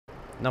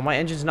No, my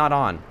engine's not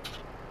on.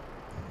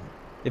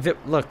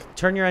 Look,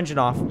 turn your engine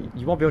off.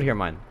 You won't be able to hear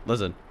mine.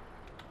 Listen.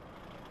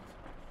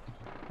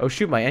 Oh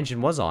shoot, my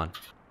engine was on.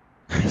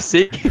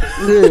 See?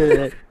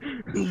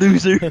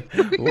 Loser.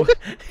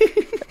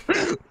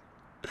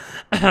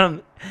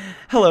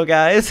 Hello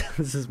guys.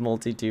 This is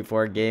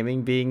Multi24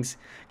 Gaming being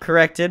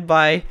corrected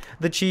by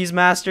the Cheese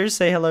Masters.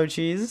 Say hello,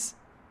 Cheese.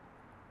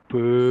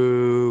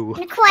 Boo.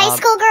 The kawaii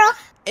schoolgirl.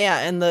 Yeah,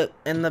 and the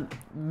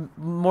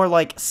more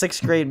like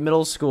 6th grade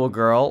middle school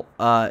girl,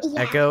 Yeah.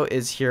 Echo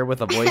is here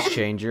with a voice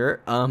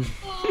changer. Hey.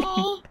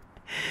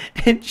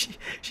 And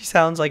she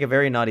sounds like a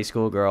very naughty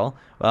schoolgirl.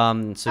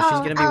 So she's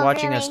gonna be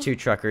watching us really? two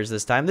truckers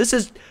this time. This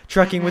is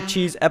Trucking with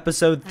Cheese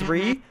episode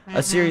 3,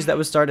 a series that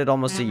was started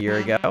almost a year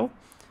ago.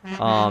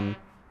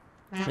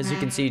 As you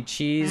can see,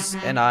 Cheese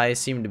and I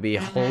seem to be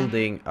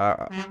holding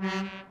our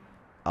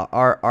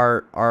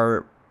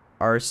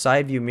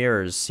side view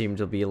mirrors seem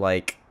to be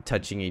like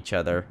touching each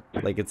other.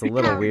 Like it's a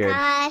little weird.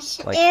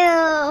 Gosh. Like,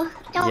 ew.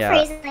 Don't yeah,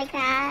 phrase it like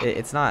that.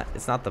 It's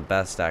not the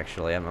best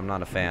actually. I'm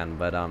not a fan,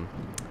 but how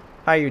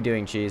are you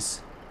doing,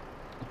 Cheese?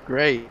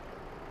 Great.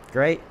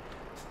 Great.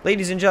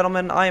 Ladies and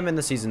gentlemen, I am in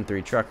the season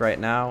 3 truck right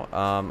now.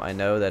 I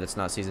know that it's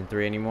not season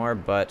 3 anymore,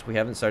 but we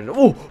haven't started.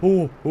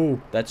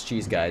 Oh, that's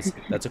Cheese, guys.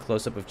 That's a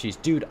close-up of Cheese.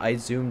 Dude, I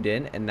zoomed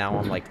in and now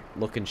I'm like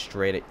looking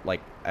straight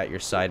at your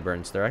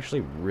sideburns. They're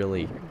actually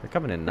they're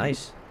coming in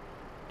nice.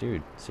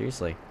 Dude,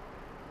 seriously.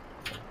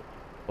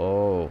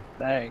 Oh.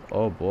 Thanks.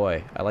 Oh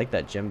boy, I like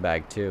that gym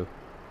bag too.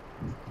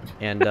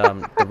 And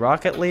the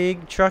Rocket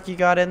League truck you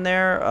got in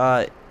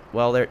there,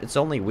 well, it's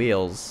only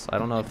wheels. I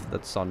don't know if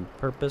that's on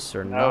purpose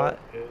or not.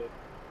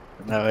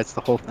 No, it's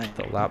the whole thing.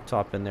 The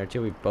laptop in there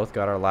too. We've both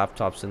got our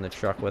laptops in the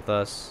truck with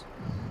us.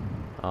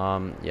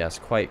 Yes,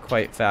 quite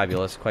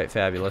fabulous, quite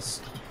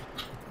fabulous.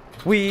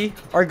 We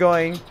are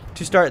going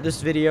to start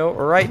this video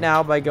right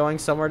now by going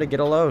somewhere to get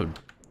a load.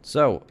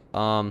 So,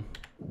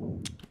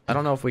 I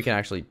don't know if we can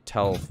actually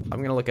tell.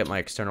 I'm gonna look at my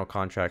external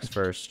contracts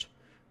first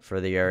for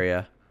the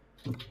area.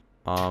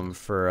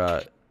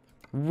 For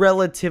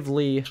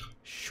relatively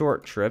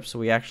short trip, so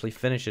we actually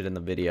finish it in the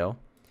video.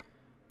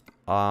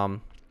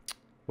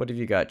 What have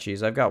you got,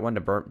 Cheese? I've got one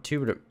to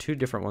two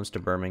different ones to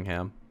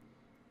Birmingham.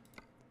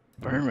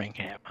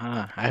 Birmingham,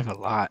 huh? I have a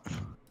lot.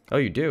 Oh,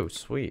 you do?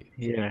 Sweet.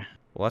 Yeah.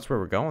 Well, that's where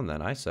we're going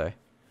then, I say.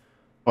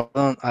 Well,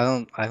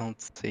 I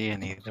don't see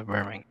any of the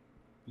Birmingham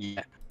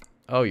yet.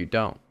 Oh, you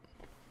don't?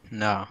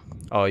 No.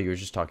 Oh, you were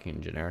just talking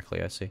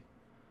generically, I see.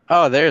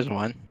 Oh, there's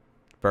one.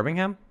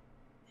 Birmingham?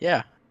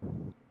 Yeah.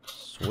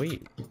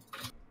 Sweet.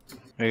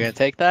 Are you gonna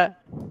take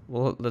that?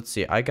 Well, let's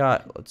see.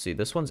 Let's see.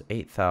 This one's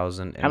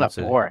 8,000. Kind of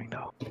boring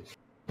though.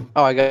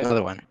 Oh, I got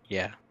another one.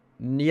 Yeah.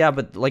 Yeah,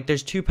 but like,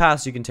 there's 2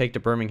 paths you can take to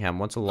Birmingham.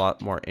 One's a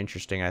lot more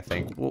interesting, I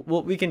think.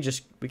 Well, we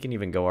can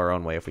even go our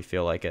own way if we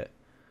feel like it.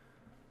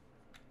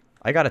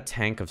 I got a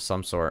tank of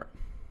some sort.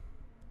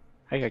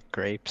 I got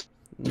grapes.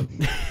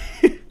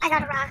 I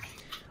got a rock.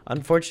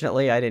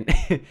 Unfortunately, I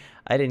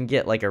didn't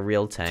get like a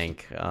real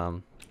tank.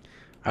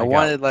 I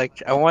wanted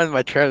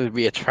my trailer to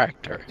be a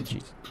tractor.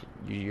 Jeez.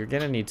 You're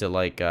gonna need to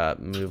like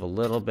move a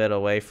little bit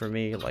away from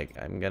me. Like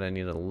I'm gonna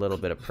need a little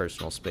bit of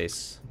personal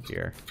space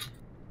here.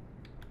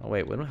 Oh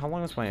wait, how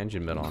long has my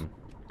engine been on?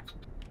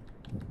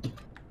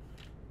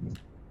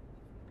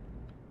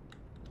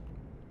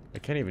 I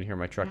can't even hear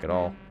my truck at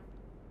all.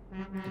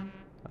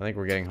 I think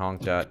we're getting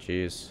honked at.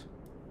 Jeez.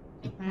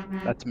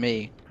 That's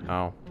me.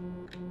 Oh.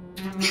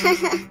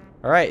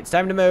 Alright, it's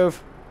time to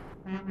move.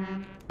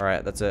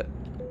 Alright, that's it.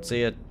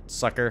 See ya,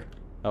 sucker.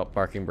 Oh,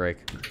 parking brake.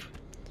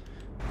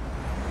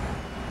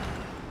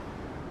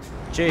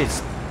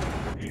 Jeez.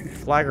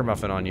 Flagger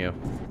muffin on you.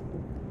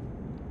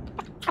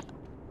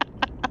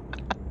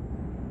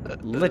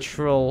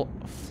 Literal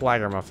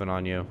flagger muffin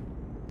on you.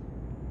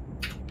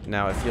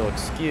 Now, if you'll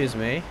excuse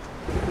me.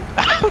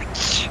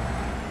 Ouch!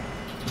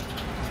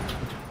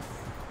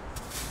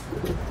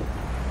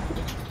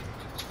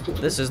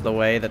 This is the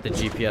way that the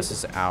GPS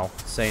is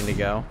saying to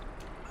go.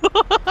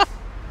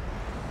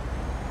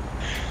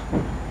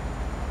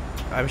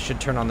 I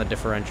should turn on the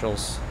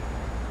differentials.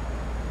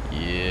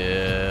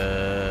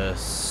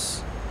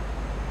 Yes.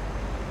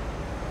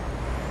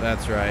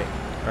 That's right.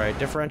 Alright,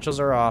 differentials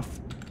are off.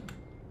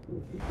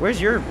 Is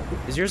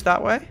yours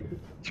that way?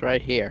 It's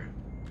right here.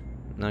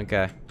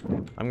 Okay.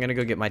 I'm gonna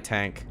go get my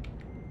tank.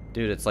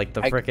 Dude, it's like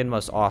the frickin'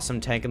 most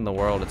awesome tank in the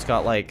world. It's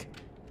got like...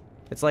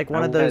 It's like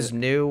one of those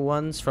new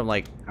ones from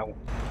like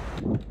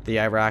the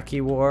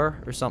Iraqi war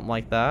or something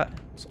like that.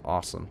 It's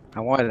awesome. I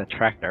wanted a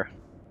tractor.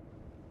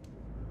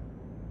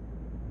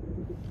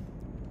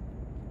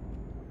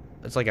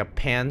 It's like a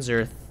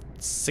Panzer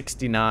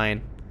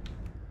 69.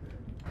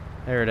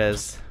 There it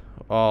is.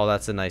 Oh,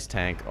 that's a nice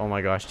tank. Oh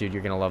my gosh, dude,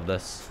 you're gonna love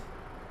this.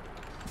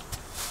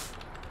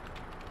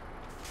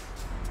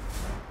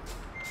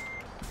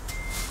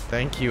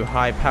 Thank you,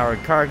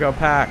 high-powered cargo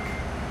pack.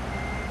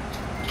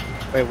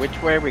 Wait,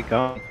 which way are we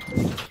going?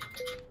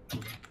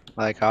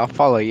 Like, I'll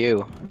follow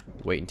you.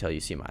 Wait until you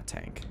see my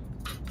tank.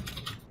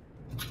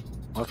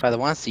 What if I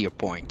want to see your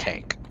boring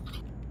tank?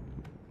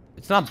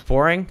 It's not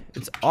boring.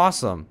 It's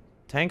awesome.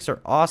 Tanks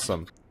are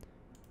awesome.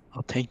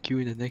 I'll tank you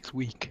in the next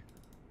week.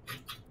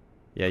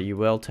 Yeah, you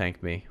will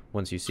tank me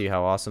once you see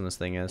how awesome this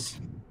thing is.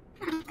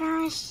 Oh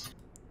gosh.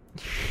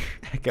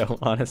 Echo,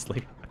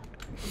 honestly.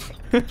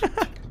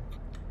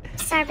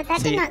 Sorry, but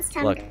that See, did not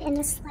sound look. good in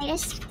the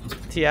slightest.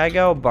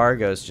 Tiago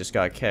Bargos just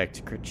got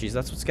kicked. Jeez,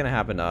 that's what's gonna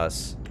happen to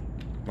us.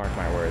 Mark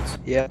my words.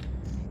 Yeah.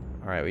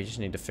 Alright, we just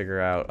need to figure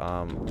out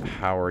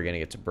how we're gonna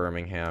get to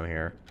Birmingham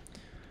here.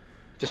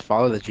 Just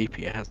follow the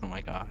GPS. Oh my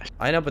gosh.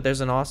 I know, but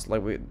there's an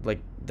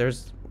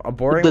there's a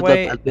boring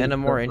way and a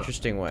more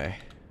interesting way.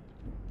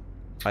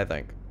 I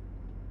think.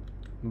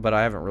 But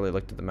I haven't really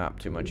looked at the map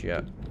too much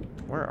yet.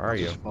 Where are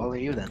you? Just follow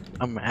you then.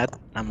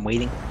 I'm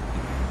waiting.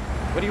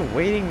 What are you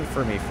waiting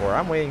for me for?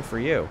 I'm waiting for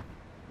you.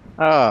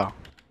 Oh. I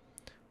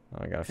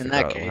gotta In figure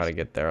that out case. how to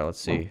get there. Let's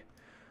see.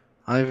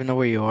 I don't even know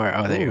where you are.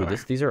 Oh, there you Ooh, are.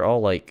 these are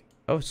all like...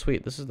 Oh,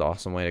 sweet. This is the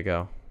awesome way to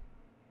go.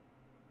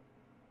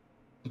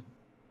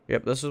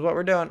 Yep, this is what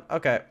we're doing.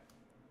 Okay.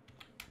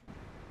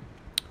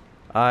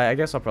 I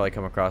guess I'll probably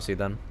come across you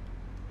then.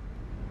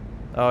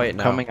 Oh, wait,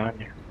 no. Coming on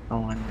you. Oh,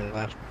 on the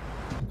left.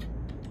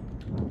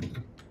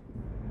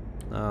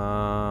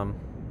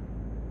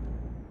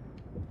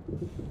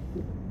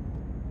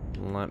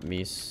 Let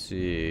me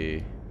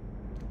see.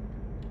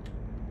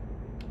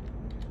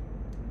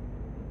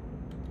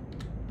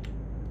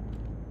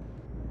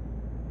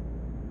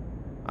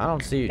 I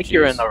don't see you. I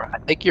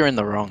think you're in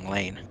the wrong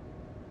lane.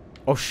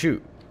 Oh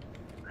shoot!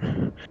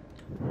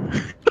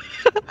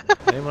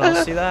 Anyone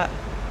else see that?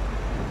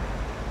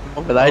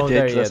 Oh, but I Oh, did.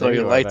 there, 'Cause yeah, I saw there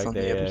your you are lights back on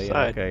there, the other yeah,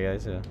 side. Okay,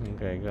 guys. Yeah.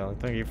 Okay, well,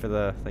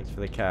 thanks for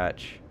the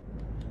catch.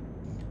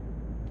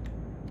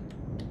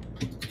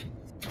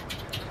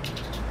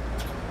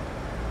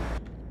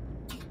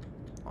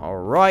 All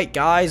right,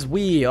 guys,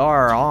 we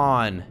are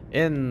on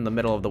in the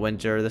middle of the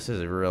winter. This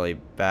is really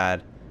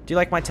bad. Do you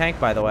like my tank,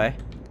 by the way?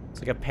 It's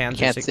like a Panzer.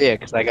 Can't see it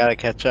because I gotta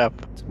catch up.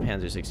 It's a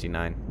Panzer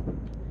 69.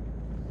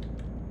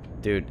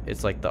 Dude,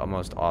 it's like the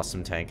most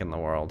awesome tank in the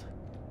world.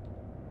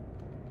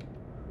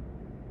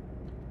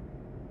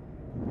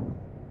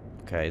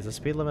 Okay, is the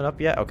speed limit up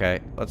yet?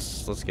 Okay,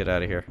 let's get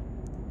out of here.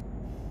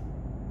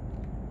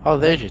 Oh,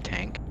 there's your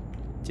tank.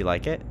 Do you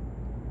like it?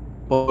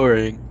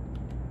 Boring.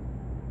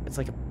 It's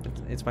like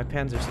it's my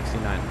Panzer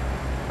 69.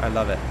 I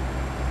love it.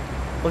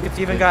 Look, it's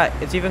even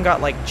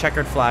got like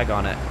checkered flag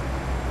on it.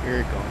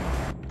 You're going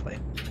to play.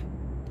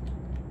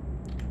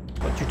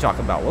 What you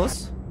talking about,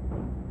 Willis?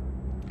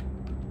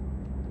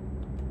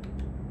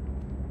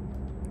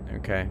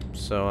 Okay,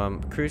 so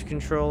cruise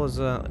control is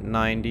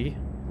 90.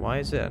 Why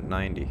is it at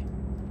 90?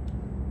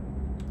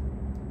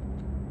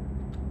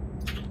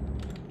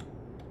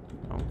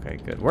 Okay,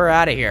 good. We're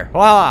out of here.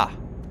 Voila!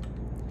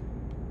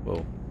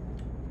 Whoa.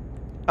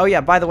 Oh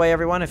yeah, by the way,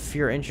 everyone, if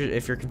you're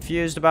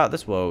confused about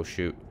this, whoa,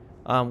 shoot.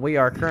 We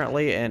are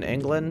currently in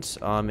England,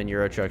 in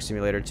Euro Truck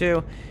Simulator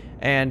 2,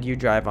 and you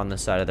drive on the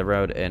side of the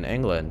road in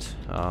England.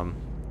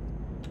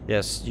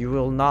 Yes, you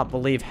will not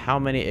believe how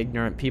many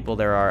ignorant people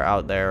there are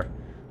out there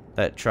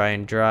that try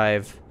and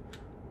drive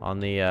on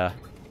the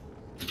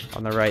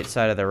right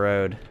side of the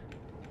road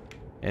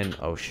in,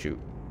 oh shoot,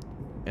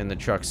 in the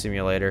truck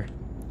simulator.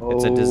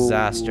 It's a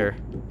disaster.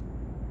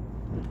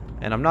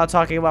 And I'm not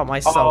talking about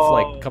myself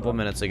like a couple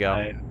minutes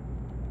ago.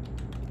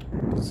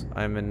 'Cause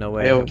I'm in no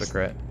way a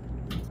hypocrite.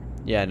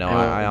 Yeah, no,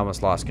 I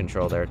almost lost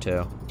control there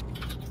too.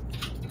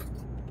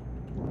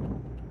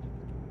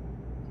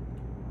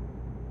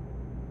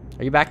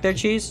 Are you back there,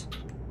 Cheese?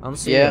 I don't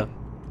see you.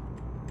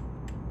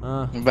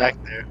 I'm back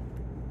there.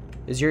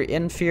 Is your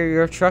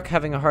inferior truck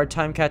having a hard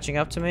time catching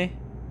up to me?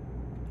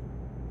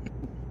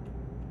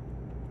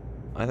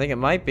 I think it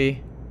might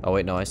be. Oh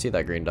wait, no, I see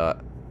that green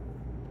dot.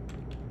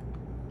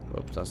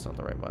 Oops, that's not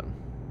the right button.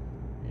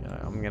 Yeah,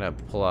 I'm gonna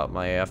pull out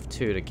my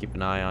F2 to keep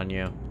an eye on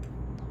you.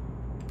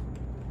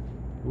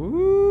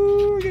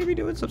 Ooh, we're gonna be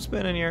doing some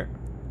spinning here.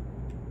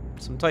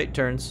 Some tight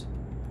turns.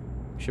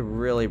 Should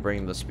really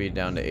bring the speed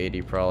down to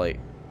 80 probably.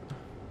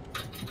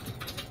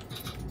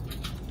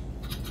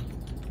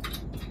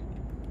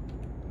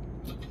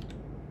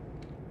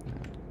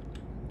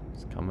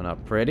 It's coming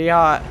up pretty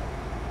hot.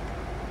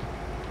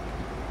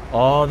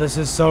 Oh, this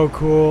is so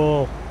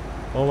cool.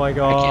 Oh my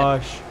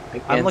gosh.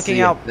 I'm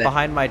looking out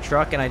behind my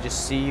truck and I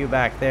just see you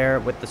back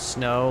there with the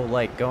snow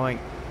like going.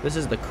 This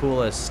is the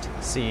coolest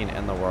scene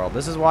in the world.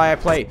 This is why I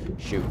play.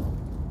 Shoot.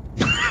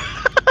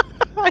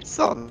 I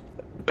saw that.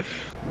 It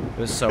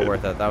was so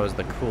worth it. That was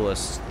the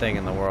coolest thing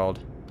in the world.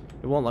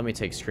 It won't let me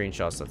take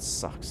screenshots. That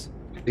sucks.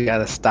 You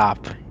gotta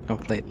stop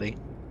completely.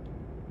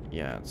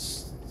 Yeah,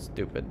 it's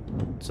stupid.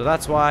 So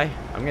that's why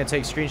I'm gonna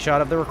take a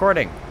screenshot of the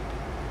recording.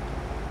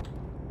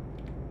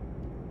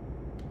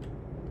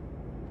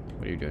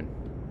 What are you doing?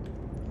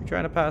 You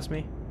trying to pass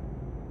me?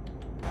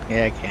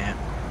 Yeah, I can't.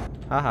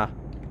 Haha.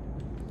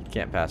 You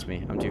can't pass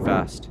me. I'm too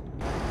fast.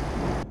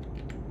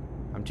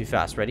 I'm too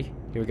fast. Ready?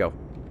 Here we go.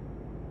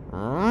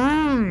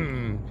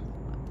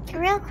 The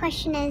real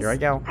question is, Here I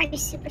go. are you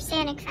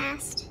supersonic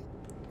fast?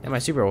 Am I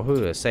super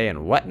who is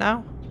saying what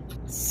now?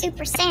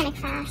 Supersonic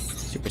fast.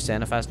 Super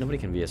Santa fast? Nobody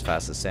can be as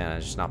fast as Santa.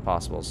 It's just not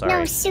possible. Sorry.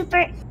 No,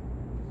 super.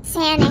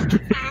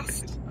 Sanic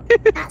fast.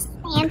 Not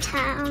Santa.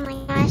 Oh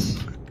my gosh.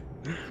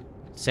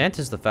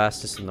 Santa's the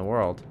fastest in the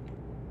world.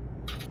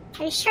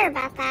 Are you sure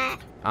about that?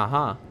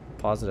 Uh-huh.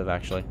 Positive,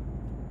 actually.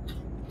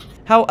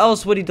 How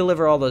else would he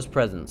deliver all those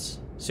presents?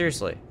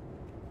 Seriously.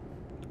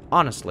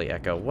 Honestly,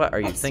 Echo, what are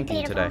you That's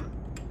thinking debatable.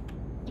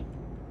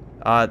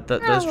 today?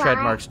 Those tread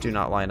lot. marks do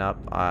not line up.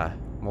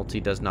 Multi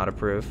does not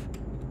approve.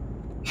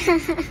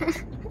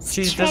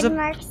 Cheese, does Tread it...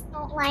 marks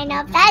don't line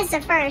up. That is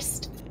the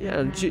first.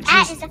 Yeah,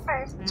 That is the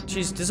first.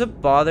 Cheese, does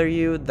it bother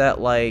you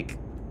that, like...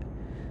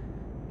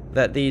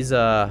 that these,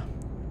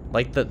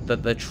 like,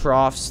 the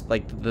troughs,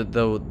 like,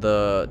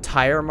 the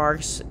tire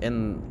marks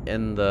in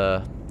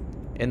the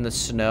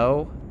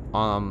snow,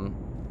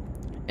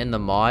 in the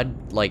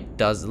mod, like,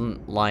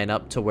 doesn't line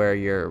up to where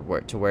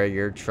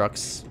your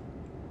truck's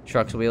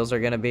wheels are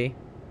gonna be?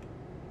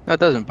 That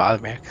doesn't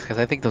bother me because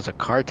I think those are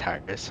car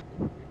tires.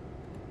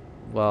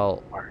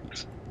 Well,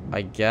 Marks.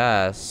 I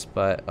guess,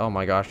 but oh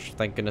my gosh,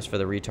 thank goodness for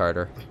the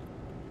retarder.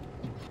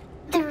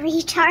 The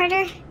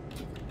retarder?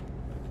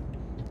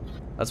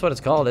 That's what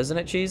it's called, isn't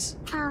it, Cheese?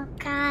 Oh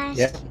gosh.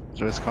 Yeah, that's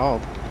what it's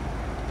called.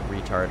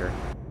 Retarder.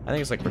 I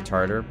think it's like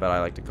retarder, but I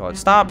like to call it.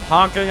 Stop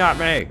honking at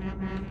me!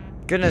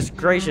 Goodness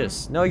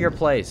gracious, know your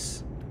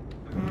place.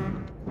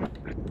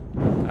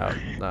 Oh,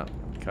 no,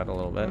 cut a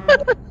little bit.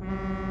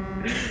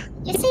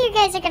 You say you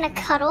guys are gonna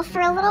cuddle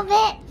for a little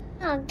bit?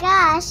 Oh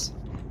gosh.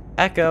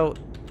 Echo,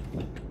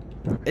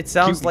 it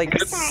sounds like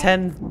Sorry.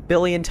 10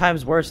 billion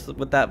times worse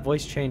with that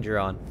voice changer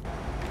on.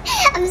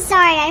 I'm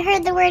sorry, I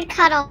heard the word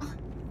cuddle.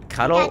 I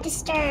Cuddle? got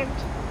disturbed.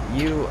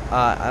 You,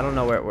 I don't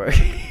know where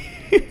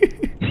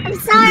I'm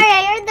sorry,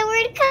 I heard the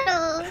word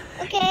cuddle.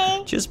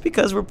 Okay? Just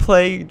because we're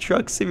playing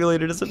Truck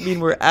Simulator doesn't mean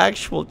we're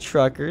actual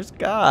truckers.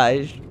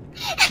 Gosh.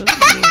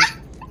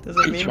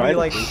 Doesn't mean we,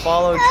 like,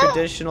 follow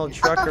traditional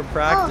trucker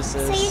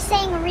practices. Oh, so you're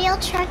saying real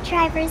truck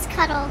drivers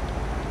cuddle?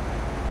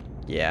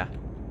 Yeah.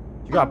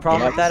 You got a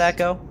problem with gosh. that,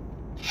 Echo?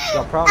 You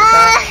got a problem with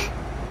that?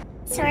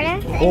 Sort of. I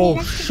mean, Oh,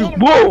 that's shoot.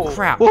 debatable. Whoa!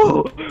 Crap.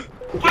 Whoa!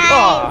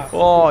 Guys,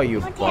 Oh, you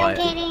no butt.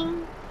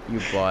 tailgating. You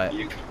butt.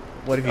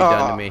 What have you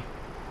done to me?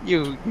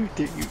 You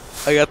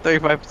I got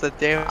 35%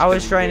 damage. I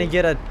was trying to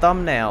get a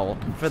thumbnail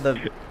for the...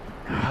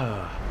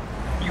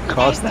 You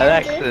caused that done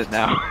accident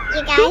now.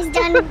 You guys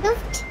done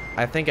goofed?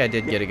 I think I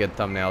did get a good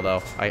thumbnail,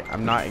 though.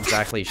 I'm not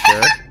exactly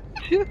sure.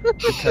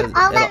 Because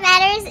All that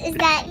matters is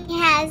that he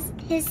has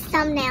his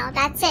thumbnail.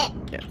 That's it.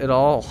 it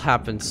all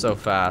happened so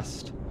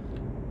fast.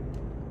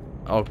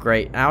 Oh,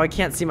 great. Now I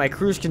can't see my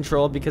cruise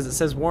control because it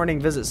says warning,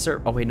 visit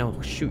server. Oh, wait,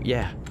 no. Shoot,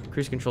 yeah.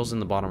 Cruise control's in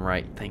the bottom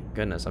right. Thank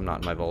goodness I'm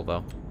not in my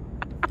Volvo.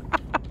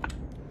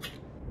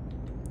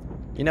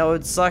 You know, it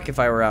would suck if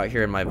I were out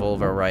here in my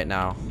Volvo right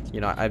now.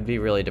 You know, I'd be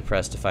really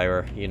depressed if I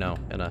were, you know,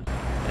 in a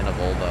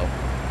Volvo.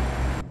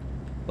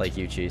 Like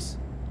you, Cheese.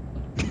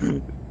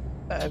 I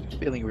have a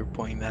feeling we're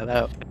pointing that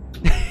out.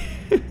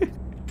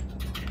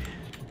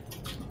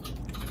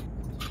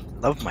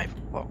 Love my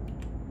Volvo.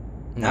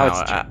 No, Now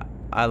it's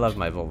I love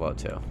my Volvo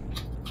too.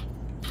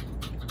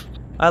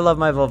 I love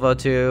my Volvo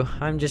too.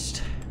 I'm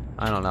just,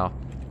 I don't know.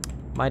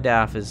 My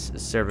DAF is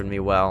serving me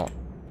well.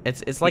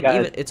 It's like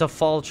even it's a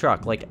fall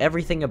truck. Like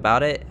everything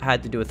about it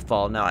had to do with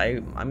fall. Now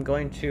I'm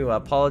going to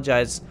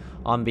apologize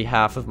on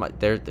behalf of my.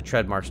 The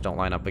tread marks don't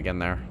line up again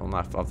there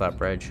off that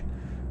bridge.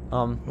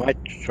 My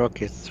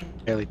truck is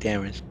fairly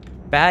damaged.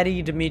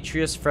 Batty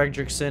Demetrius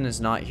Fredrickson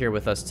is not here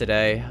with us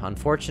today,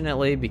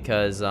 unfortunately,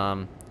 because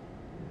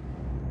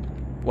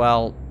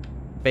well,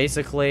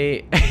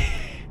 basically,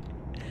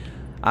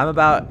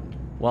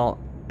 well,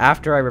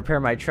 after I repair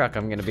my truck,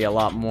 I'm gonna be a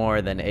lot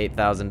more than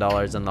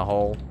 $8,000 in the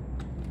hole.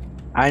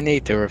 I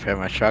need to repair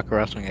my truck or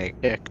else I'm gonna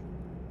get kicked.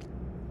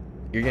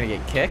 You're gonna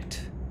get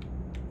kicked?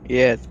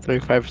 Yeah, it's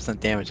 35%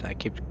 damage and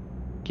it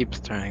keeps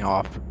turning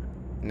off.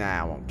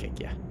 Nah, I won't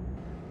kick you.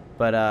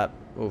 But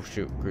oh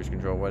shoot, cruise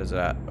control. What is it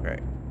at? Okay.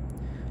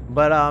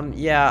 But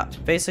yeah,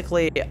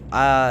 basically,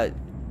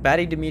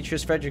 Batty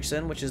Demetrius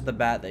Fredrickson, which is the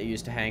bat that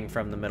used to hang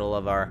from the middle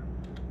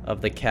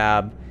of the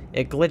cab,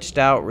 it glitched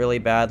out really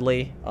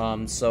badly.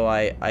 So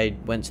I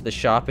went to the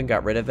shop and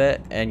got rid of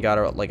it and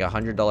got like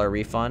 $100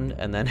 refund,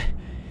 and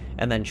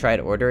then tried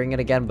ordering it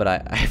again, but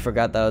I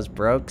forgot that I was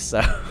broke,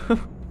 so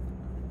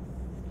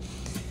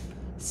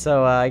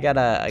so I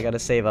gotta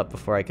save up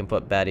before I can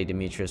put Batty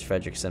Demetrius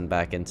Fredrickson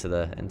back into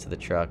the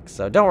truck.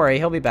 So don't worry,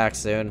 he'll be back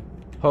soon.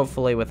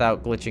 Hopefully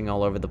without glitching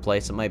all over the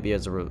place. It might be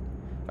as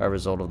a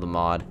result of the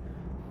mod.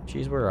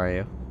 Jeez, where are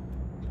you?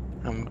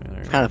 I'm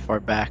kind of far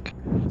back.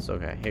 It's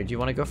okay. Here, do you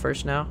want to go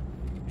first now?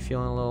 You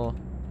feeling a little...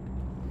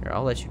 Here,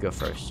 I'll let you go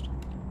first.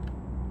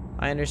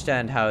 I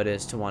understand how it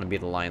is to want to be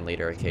the line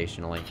leader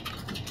occasionally.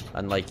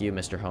 Unlike you,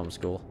 Mr.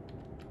 Homeschool.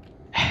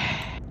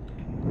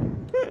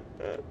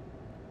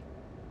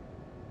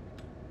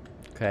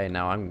 Okay,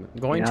 now I'm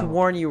going to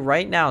warn you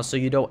right now so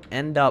you don't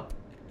end up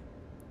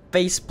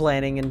face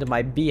planting into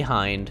my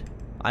behind.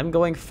 I'm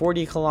going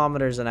 40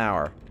 kilometers an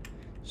hour.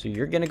 So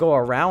you're gonna go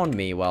around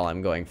me while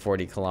I'm going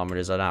 40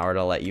 kilometers an hour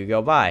to let you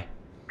go by.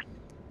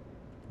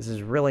 This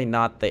is really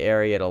not the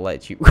area to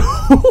let you...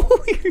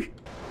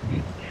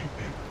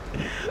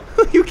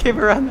 You came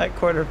around that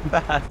corner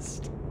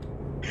fast.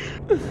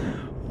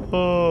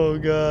 Oh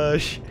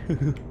gosh.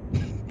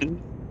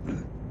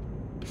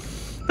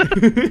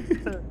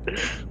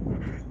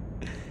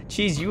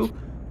 Cheese, you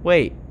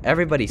wait,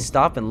 everybody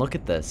stop and look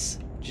at this.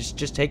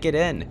 Just take it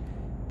in.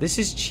 This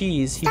is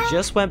Cheese. He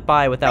just went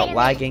by without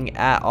lagging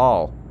at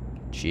all.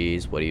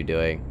 Cheese, what are you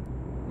doing?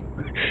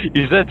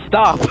 You said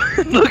stop.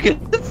 Look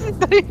at this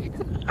thing.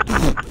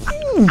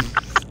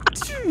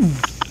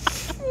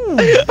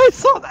 I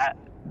saw that.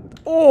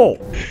 Oh.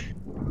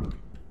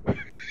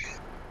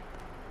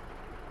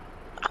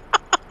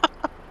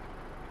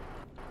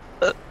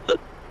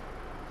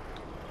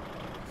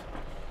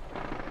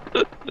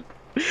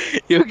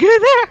 You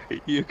good there?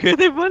 You good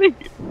there, buddy?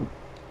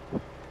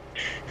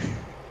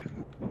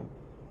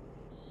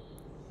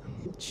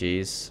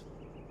 Cheese.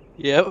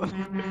 Yep.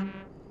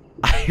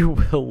 I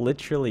will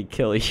literally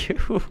kill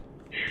you.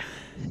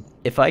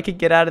 If I could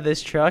get out of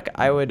this truck,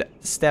 I would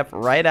step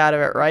right out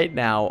of it right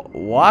now,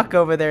 walk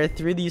over there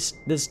through this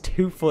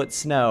 2-foot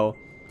snow,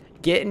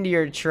 get into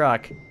your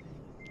truck,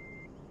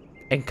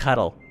 and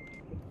cuddle.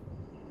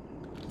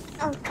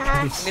 Oh I'm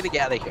gosh. gonna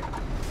get out of here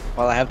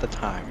while I have the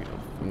time.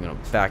 I'm gonna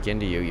back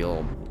into you,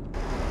 you'll...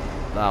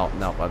 Oh,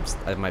 no,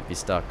 I might be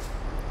stuck.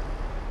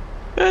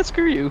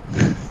 Screw you.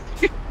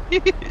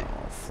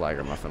 Oh,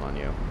 flagger muffin on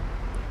you.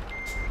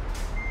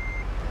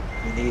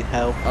 You need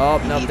help. Oh,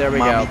 You no, need there we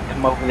mommy go. to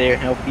come over there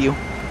and help you.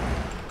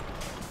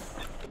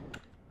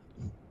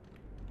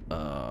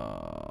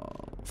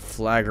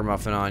 Flagger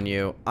muffin on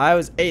you. I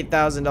was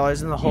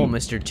 $8,000 in the hole,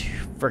 Mr.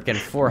 Frickin'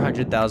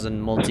 400,000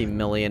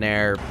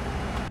 multi-millionaire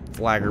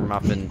flagger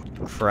muffin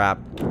crap.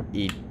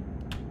 Eat.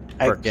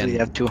 I actually Frickin'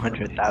 have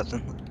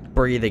 200,000.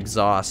 breathe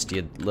exhaust,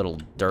 you little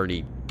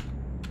dirty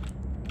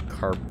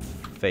carp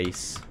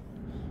face.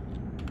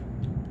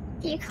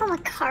 Do you call him a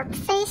carp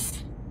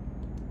face?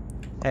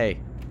 Hey,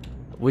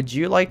 would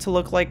you like to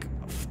look like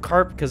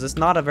carp? Because it's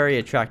not a very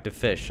attractive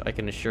fish, I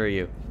can assure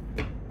you.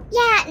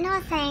 Yeah, no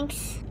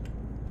thanks.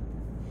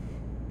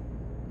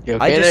 You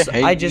okay there?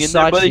 Hey, I you just in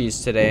saw there, buddy?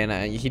 Cheese today,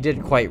 and he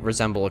did quite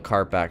resemble a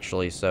carp,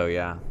 actually. So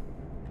yeah,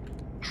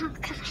 Oh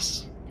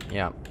gosh.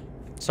 yeah.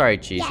 Sorry,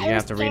 Cheese. Yeah, You're it gonna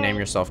was have to rename very-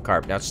 yourself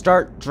Carp. Now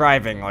start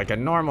driving like a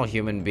normal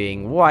human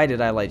being. Why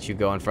did I let you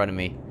go in front of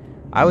me?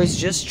 I was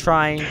just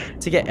trying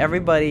to get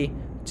everybody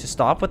to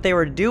stop what they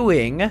were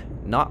doing.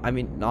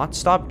 Not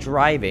stop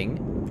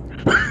driving.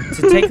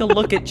 To take a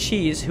look at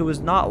Cheese, who was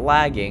not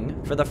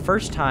lagging for the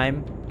first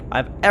time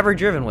I've ever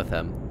driven with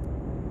him.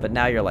 But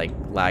now you're like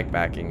lag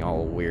backing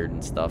all weird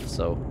and stuff,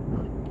 so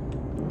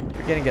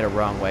you're gonna get a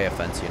wrong way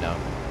offense, you know.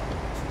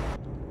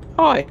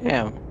 Oh, I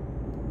am.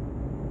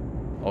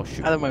 Oh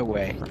shoot. Out of my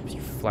way.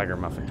 You flagger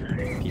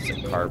muffin, piece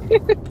of carp.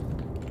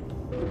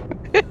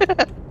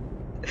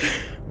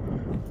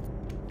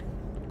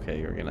 Okay,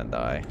 you're gonna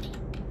die.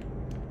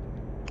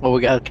 Well,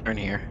 we gotta turn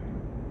here.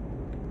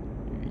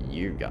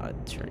 You gotta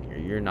turn here.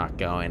 You're not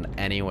going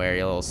anywhere,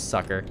 you little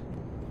sucker.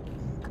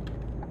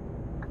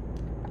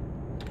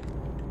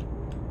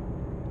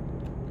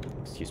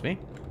 Excuse me?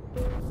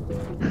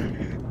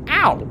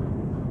 Ow!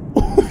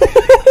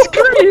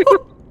 Screw you!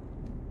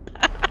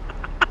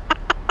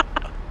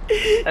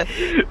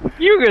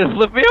 You were gonna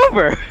flip me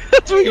over.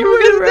 That's what you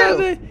were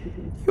gonna do.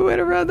 You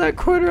went around that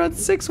corner on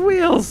 6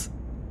 wheels.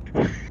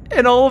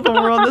 And all of them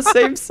were on the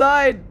same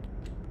side.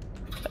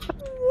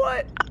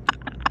 What?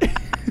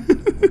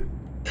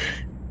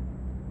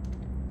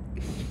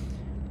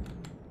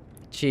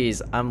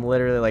 Jeez, I'm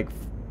literally like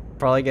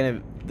probably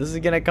gonna... This is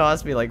gonna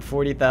cost me like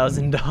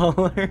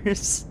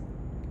 $40,000.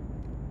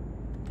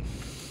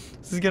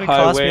 This is gonna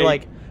cost me Highway.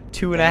 like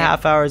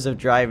 2.5 hours of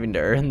driving to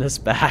earn this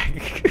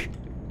back.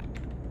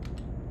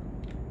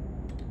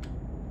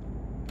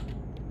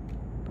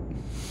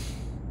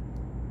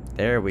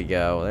 There we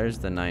go. There's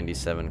the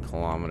 97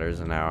 kilometers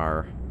an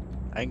hour.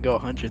 I can go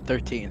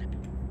 113.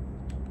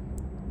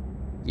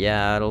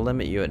 Yeah, it'll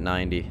limit you at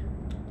 90.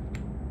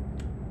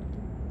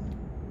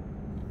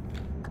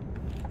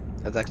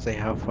 That's actually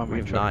how far my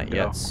We've truck not can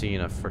yet go. seen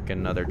a frickin'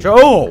 another...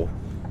 Oh!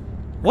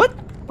 What?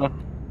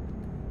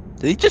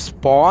 Did he just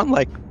spawn?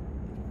 Like,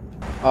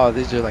 oh,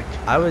 these are like.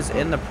 I was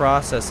in the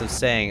process of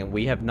saying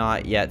we have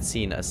not yet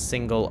seen a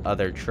single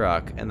other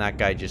truck, and that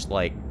guy just,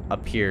 like,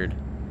 appeared.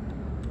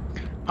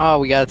 Oh,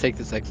 we gotta take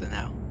this exit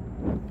now.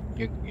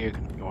 You're gonna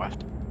go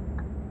left.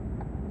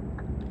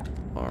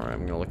 Alright,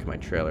 I'm gonna look at my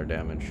trailer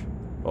damage.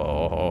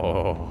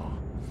 Oh.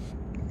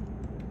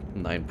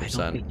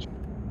 9%.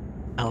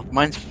 Oh,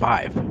 mine's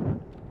 5.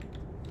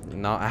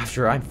 Not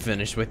after I'm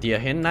finished with you.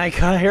 Here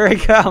I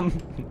come.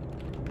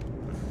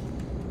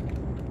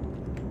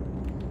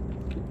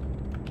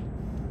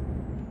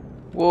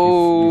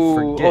 Whoa! You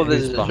forget Oh, this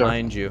who's is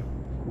behind you.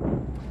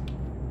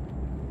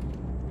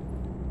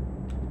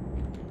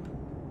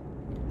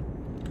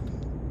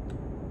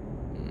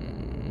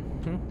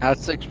 Now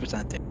it's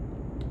 6%.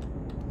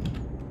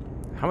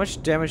 How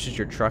much damage does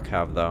your truck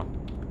have, though?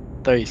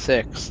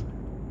 36.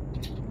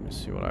 Let me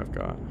see what I've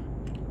got.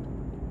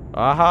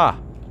 Aha!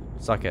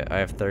 Suck it. I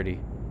have 30.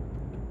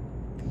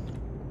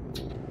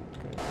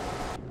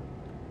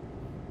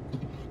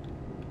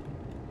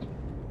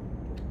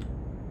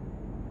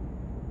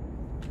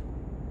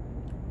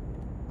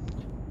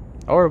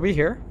 Oh, are we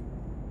here?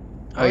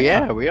 Oh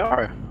yeah, we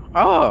are.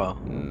 Oh,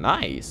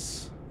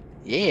 Nice.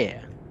 yeah.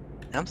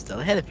 I'm still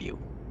ahead of you.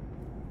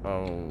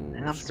 Oh,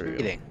 And I'm screw you.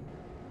 speeding.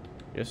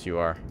 Yes, you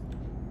are.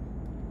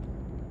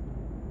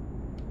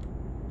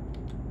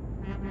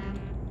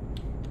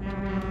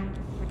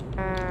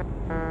 I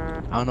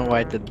don't know why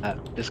I did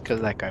that. Just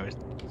because that guy was.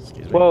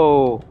 Excuse me.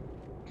 Whoa!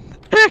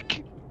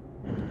 Heck!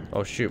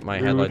 Oh shoot, my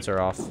Rude. headlights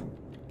are off.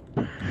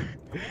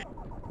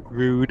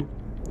 Rude.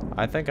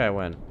 I think I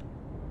win.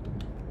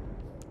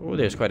 Ooh,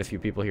 there's quite a few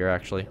people here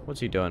actually. What's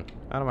he doing?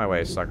 Out of my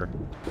way, sucker.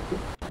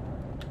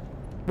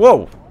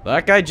 Whoa!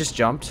 That guy just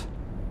jumped.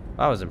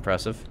 That was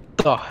impressive.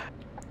 Oh,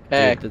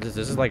 heck. Dude, this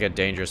is like a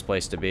dangerous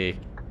place to be.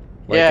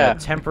 Like Yeah, a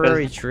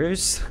temporary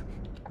truce?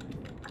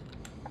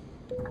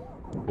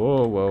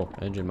 Whoa, whoa.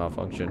 Engine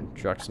malfunction.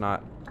 Truck's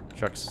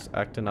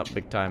acting up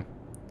big time.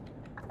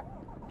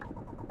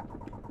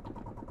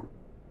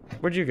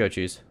 Where'd you go,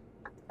 Cheese?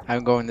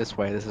 I'm going this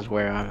way. This is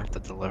where I have to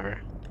deliver.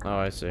 Oh,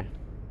 I see.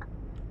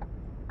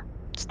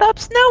 Stop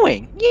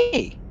snowing!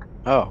 Yay!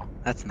 Oh,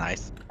 that's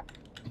nice.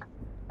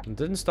 It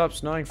didn't stop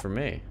snowing for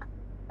me.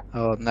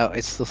 Oh no,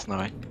 it's still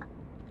snowing.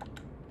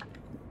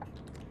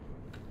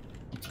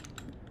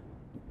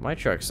 My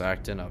truck's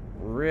acting up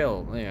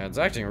it's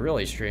acting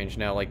really strange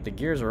now. Like, the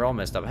gears are all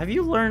messed up. Have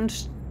you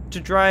learned to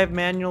drive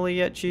manually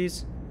yet,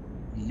 Cheese?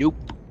 Nope.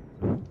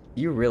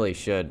 You really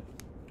should.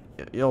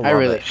 You'll I love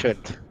really it. should.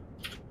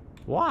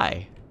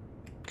 Why?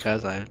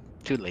 Because I'm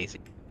too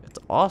lazy. It's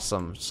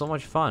awesome. So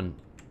much fun.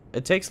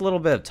 It takes a little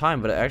bit of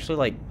time, but it actually,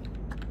 like,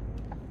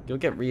 you'll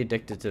get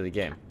re-addicted to the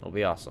game. It'll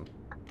be awesome.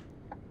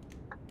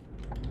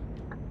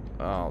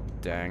 Oh,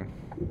 dang.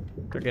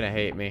 They're gonna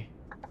hate me.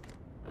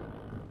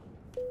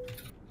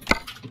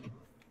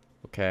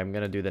 Okay, I'm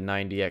gonna do the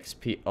 90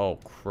 XP. Oh,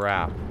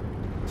 crap.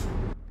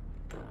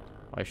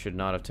 I should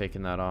not have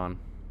taken that on.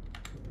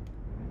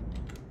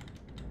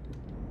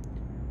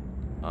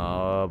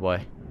 Oh,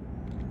 boy.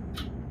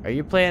 Are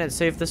you playing it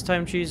safe this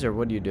time, Cheese, or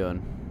what are you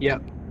doing?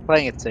 Yep.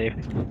 Playing it safe.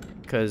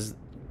 Because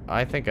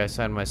I think I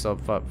signed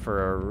myself up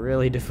for a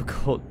really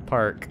difficult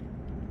park.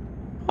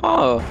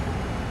 Oh,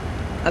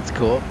 that's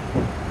cool.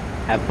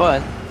 Have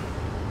fun.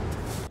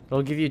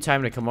 It'll give you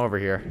time to come over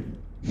here.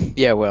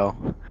 Yeah,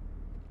 well.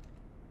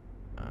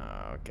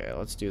 Okay,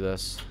 let's do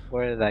this.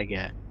 Where did I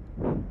get?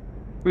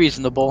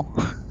 Reasonable.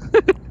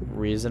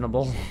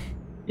 Reasonable.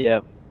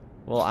 Yep.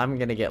 Well, I'm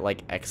gonna get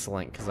like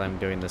excellent because I'm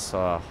doing this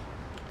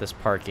this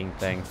parking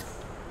thing.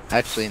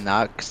 Actually,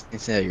 not. 'Cause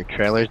since your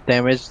trailer's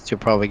damaged, you'll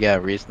probably get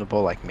a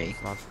reasonable like me.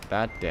 It's not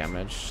that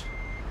damaged.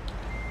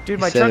 Dude,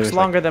 You my said it truck's was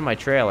longer than my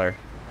trailer.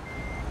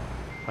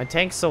 My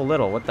tank's so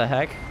little. What the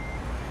heck?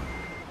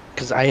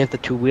 Because I have the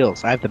two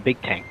wheels. I have the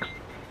big tanks.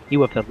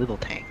 You have the little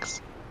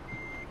tanks.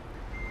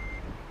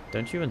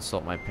 Don't you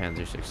insult my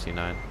Panzer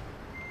 69.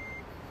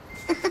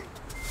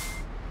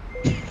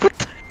 What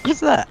the heck was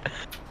that?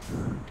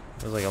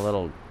 It was like a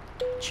little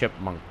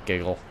chipmunk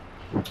giggle.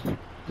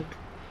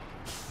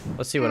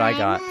 Let's see what I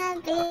got.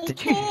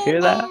 Did you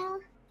hear that?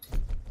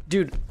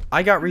 Dude,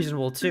 I got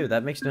reasonable too.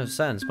 That makes no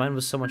sense. Mine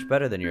was so much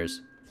better than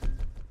yours.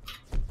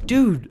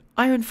 Dude,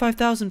 I earned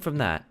 5,000 from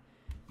that.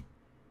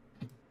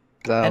 Is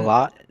that And- a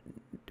lot?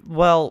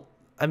 Well,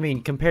 I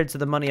mean, compared to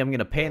the money I'm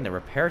gonna pay in the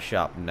repair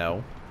shop,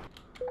 no.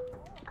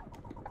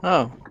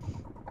 Oh.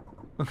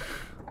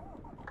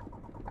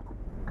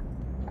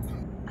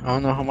 I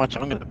don't know how much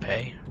I'm gonna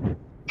pay.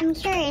 I'm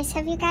curious,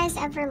 have you guys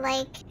ever,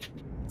 like,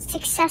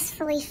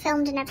 successfully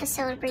filmed an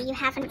episode where you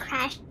haven't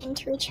crashed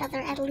into each other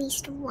at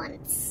least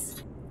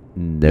once?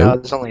 No,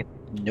 there's only.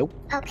 Nope.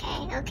 Okay,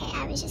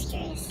 I was just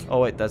curious. Oh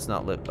wait, that's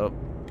not Liv. Oh.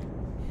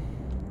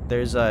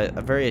 There's a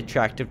very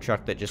attractive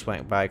truck that just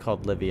went by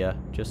called Livia.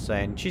 Just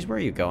saying. Jeez, where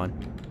are you going?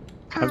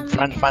 I'm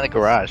trying to find a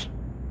garage.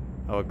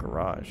 Oh, a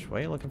garage. Why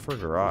are you looking for a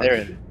garage?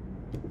 There.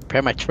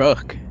 Repair my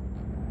truck.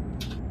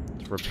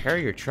 To repair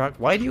your truck?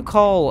 Why do you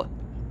call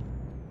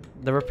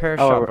the repair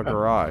shop a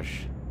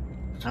garage?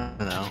 I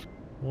don't know.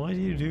 Why do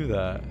you do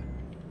that?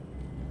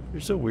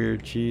 You're so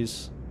weird,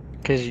 Cheese.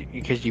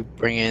 Because you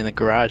bring it in the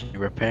garage and you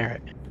repair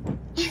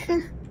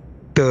it.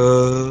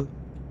 Duh.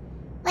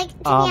 Like, to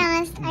be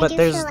honest, I But do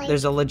there's feel like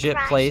there's a legit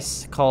garage-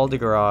 place called a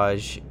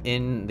garage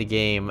in the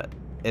game.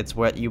 It's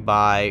what you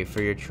buy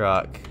for your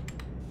truck,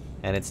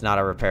 and it's not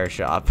a repair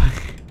shop.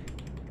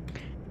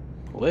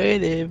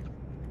 Whatever.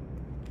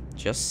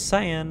 Just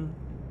saying.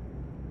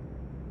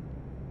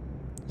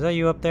 Is that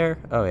you up there?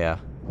 Oh yeah.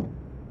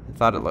 I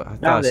thought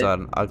I saw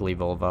an ugly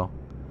Volvo.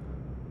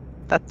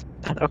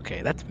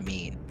 Okay, that's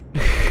mean.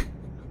 I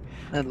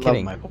love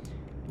Kidding. my Volvo.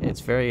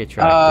 It's very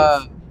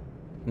attractive.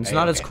 It's okay,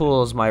 not as okay.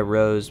 cool as my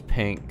rose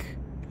pink.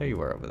 There you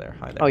were over there.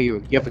 Hi there. Oh,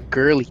 you have a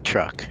girly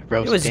truck. It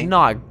was Roasting.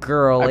 not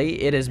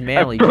girly. It is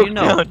manly. I Do broke you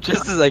know? down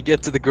just as I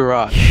get to the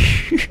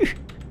garage.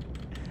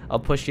 I'll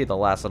push you the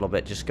last little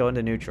bit. Just go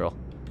into neutral.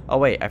 Oh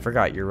wait, I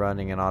forgot. You're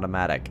running an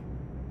automatic.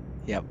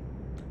 Yep.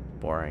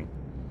 Boring.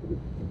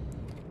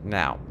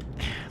 Now,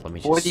 let me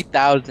just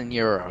 40,000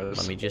 euros.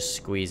 let me just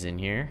squeeze in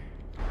here.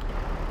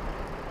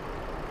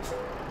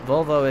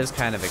 Volvo is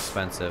kind of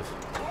expensive.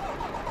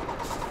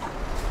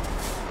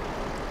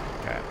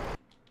 Okay.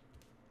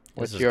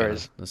 What's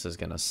yours? This is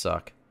gonna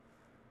suck.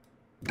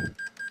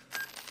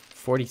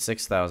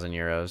 46,000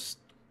 euros.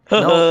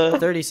 No,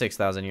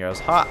 36,000 euros.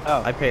 Ha!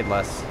 Oh. I paid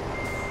less.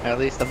 At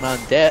least I'm not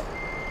in debt.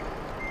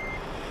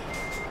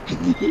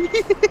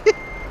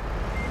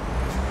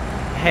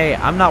 Hey,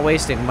 I'm not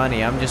wasting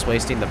money. I'm just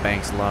wasting the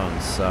bank's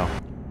loans, so...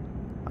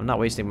 I'm not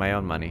wasting my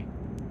own money.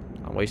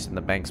 I'm wasting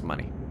the bank's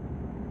money.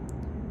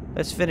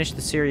 Let's finish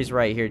the series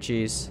right here,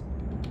 Cheese.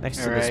 Next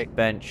to this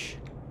bench.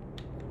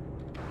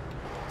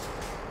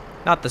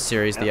 Not the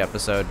series, the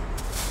episode.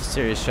 The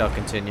series shall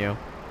continue.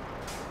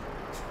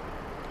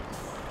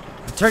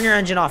 Turn your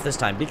engine off this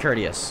time. Be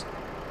courteous.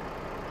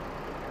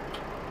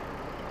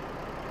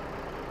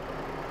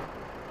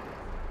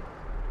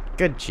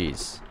 Good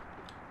Cheese.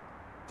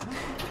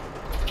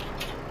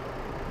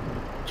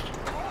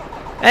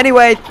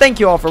 Anyway, thank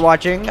you all for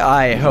watching.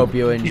 I hope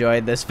you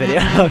enjoyed this video.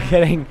 No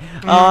kidding.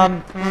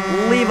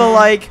 Leave a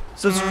like,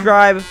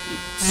 subscribe,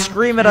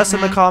 scream at us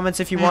in the comments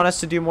if you want us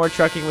to do more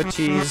trucking with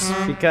Cheese,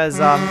 because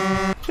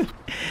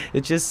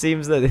it just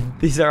seems that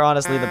these are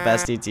honestly the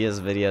best ETS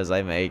videos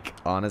I make.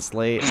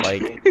 Honestly,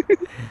 like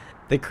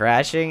the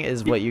crashing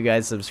is what you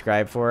guys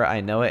subscribe for.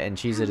 I know it, and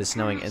Cheese, it is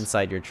snowing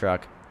inside your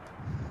truck.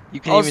 You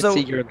can even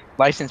see your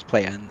license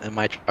plate in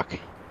my truck.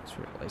 What's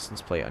your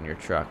license plate on your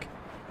truck?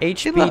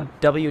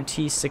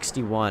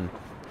 HBWT61.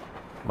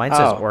 Mine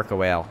says Orca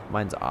Whale.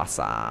 Mine's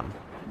awesome.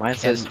 Mine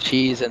says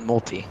cheese and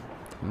multi.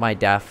 My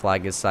DAF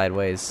flag is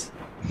sideways.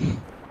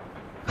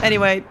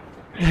 Anyway,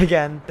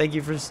 again, thank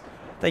you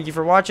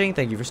for watching.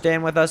 Thank you for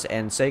staying with us,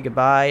 and say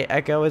goodbye,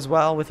 Echo, as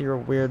well, with your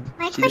weird.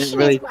 My question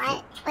is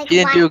why? Like, you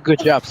didn't do a good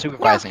job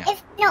supervising.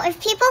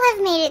 If people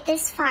have made it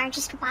this far,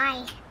 just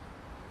why?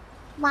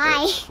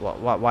 Why?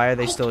 Why are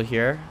they still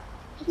here?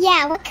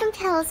 Yeah, what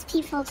compels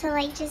people to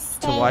like just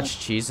stay? To watch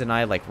Cheese and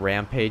I like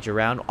rampage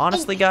around.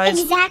 Honestly, guys,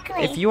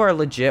 exactly. If you are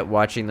legit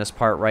watching this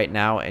part right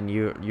now and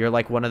you're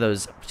like one of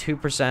those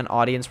 2%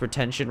 audience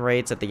retention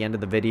rates at the end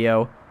of the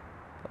video,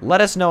 let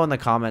us know in the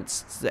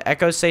comments. The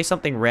Echoes say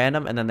something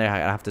random, and then they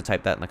have to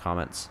type that in the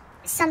comments.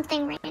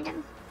 Something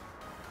random.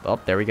 Oh,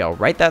 there we go.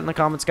 Write that in the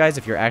comments, guys,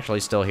 if you're actually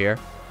still here.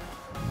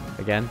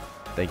 Again,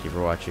 thank you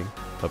for watching.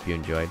 Hope you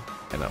enjoyed,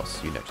 and I'll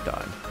see you next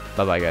time.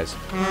 Bye-bye, guys.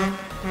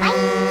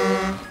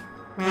 Bye.